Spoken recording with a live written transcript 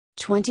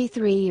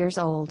23 years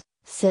old,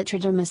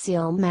 Sitra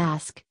Dermaseal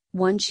Mask,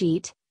 1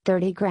 sheet,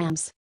 30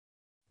 grams.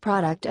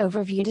 Product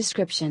Overview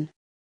Description.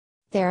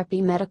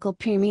 Therapy Medical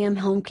Premium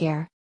Home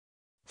Care.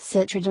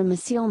 Sitra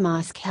Dermaseal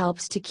Mask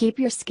helps to keep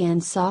your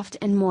skin soft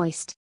and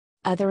moist.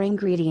 Other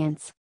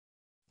ingredients: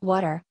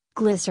 water,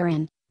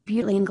 glycerin,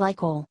 butylene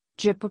glycol,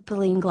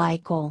 dripropylene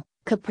glycol,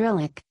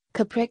 caprylic,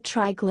 capric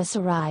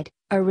triglyceride,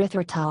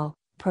 erythritol,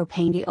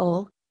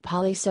 propanediol,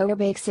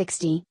 polysorbate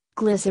 60,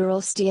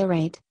 glycyrrhiza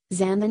stearate,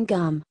 xanthan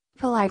gum,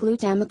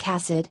 polyglutamic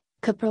acid,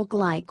 capryl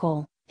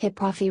glycol,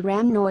 hippophae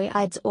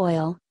rhamnoides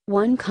oil,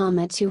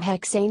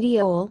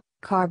 1,2-hexanediol,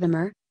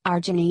 carbomer,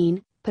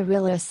 arginine,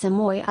 perilla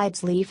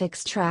ocymoides leaf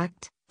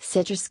extract,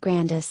 citrus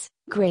grandis,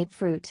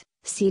 grapefruit,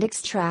 seed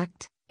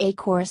extract,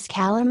 acorus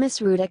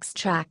calamus root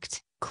extract,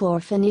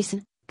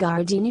 chlorphenesin,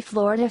 gardenia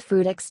Florida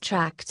fruit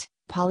extract,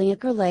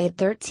 polyacrylate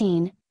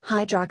 13,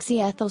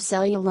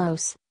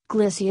 hydroxyethylcellulose,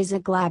 glycyrrhiza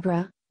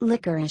glabra,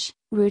 licorice,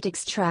 root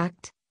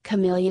extract,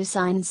 camellia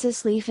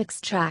sinensis leaf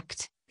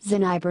extract,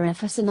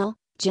 ziniberificinol,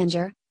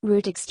 ginger,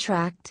 root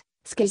extract,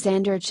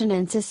 Schizander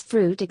chinensis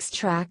fruit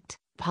extract,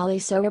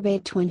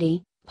 polysorbate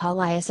 20,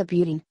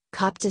 polyisobutene,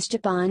 coptis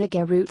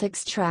japonica root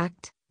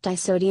extract,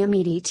 disodium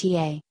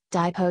EDTA,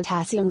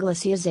 dipotassium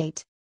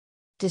glycosate.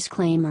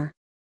 Disclaimer.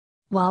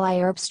 While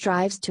iHerb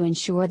strives to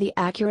ensure the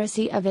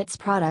accuracy of its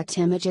product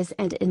images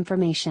and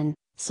information,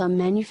 some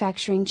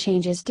manufacturing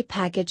changes to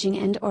packaging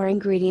and/or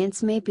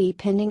ingredients may be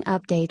pending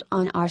update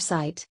on our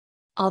site.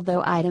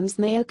 Although items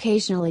may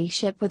occasionally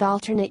ship with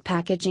alternate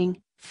packaging,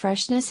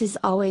 freshness is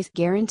always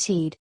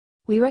guaranteed.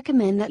 We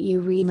recommend that you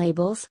read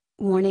labels,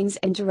 warnings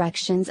and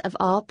directions of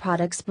all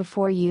products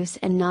before use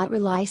and not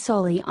rely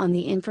solely on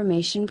the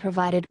information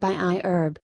provided by iHerb.